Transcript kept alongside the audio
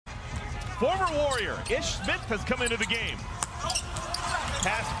Former Warrior, Ish Smith has come into the game.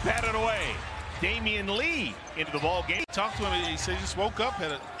 Pass batted away. Damian Lee into the ball game. Talked to him, he said he just woke up, had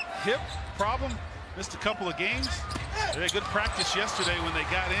a hip problem, missed a couple of games. They had good practice yesterday when they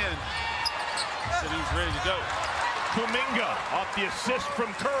got in. Said he was ready to go. Kuminga off the assist from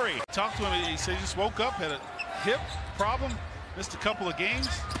Curry. Talked to him, he said he just woke up, had a hip problem, missed a couple of games.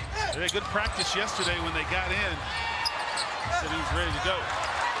 They had good practice yesterday when they got in. Said he was ready to go.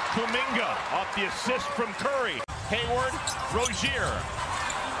 Kuminga off the assist from Curry. Hayward, Rozier.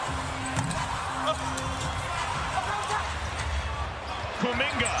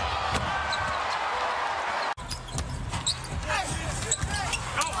 Kuminga.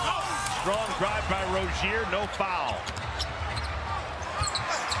 Strong drive by Rozier, no foul.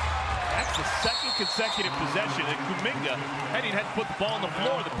 That's the second consecutive possession, and Kuminga hadn't had to put the ball on the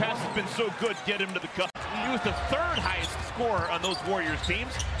floor. The pass has been so good, get him to the cup. He was the third highest scorer on those Warriors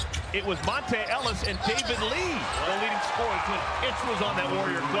teams. It was Monte Ellis and David Lee, the leading scorers when Ish was on that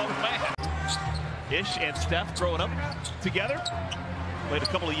Warrior club. Ish and Steph growing up together. Played a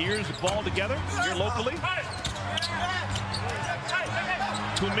couple of years of ball together here locally.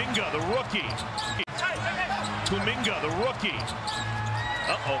 Kuminga, the rookie. Kuminga, the rookie.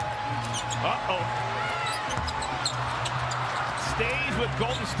 Stays with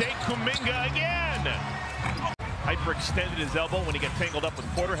Golden State. Kuminga again. Hyperextended his elbow when he got tangled up with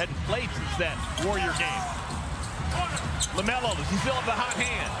Porter. Hadn't played since that Warrior game. LaMelo, does he still have the hot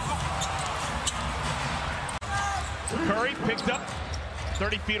hand? Curry picked up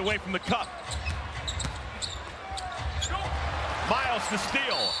 30 feet away from the cup. Miles to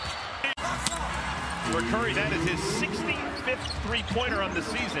steal. For Curry, that is his 65th three-pointer on the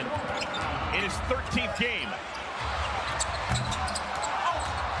season in his 13th game.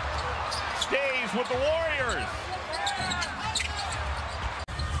 Stays with the Warriors.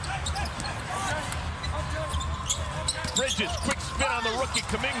 Bridges, quick spin on the rookie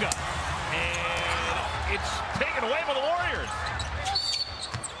Kuminga. And it's taken away by the Warriors.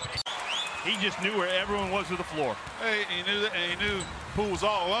 He just knew where everyone was to the floor. Hey, he knew that, and he knew Poole was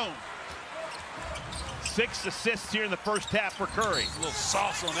all alone. 6 assists here in the first half for Curry. A little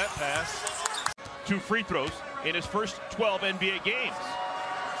sauce on that pass. 2 free throws in his first 12 NBA games.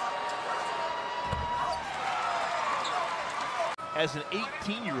 As an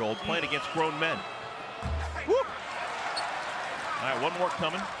 18-year-old playing against grown men. Woo! All right, one more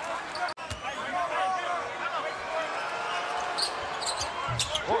coming.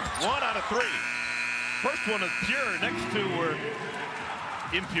 Oh, 1 out of 3. First one is pure, next 2 were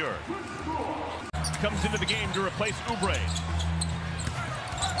impure. Comes into the game to replace Oubre.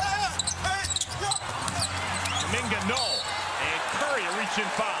 Kuminga, no. And Curry, a reach-in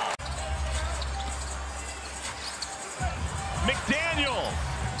foul. McDaniel.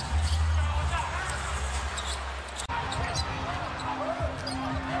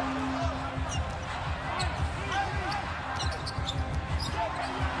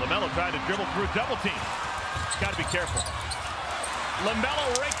 LaMelo tried to dribble through a double team. Got to be careful.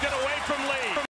 LaMelo raked it away from Lee.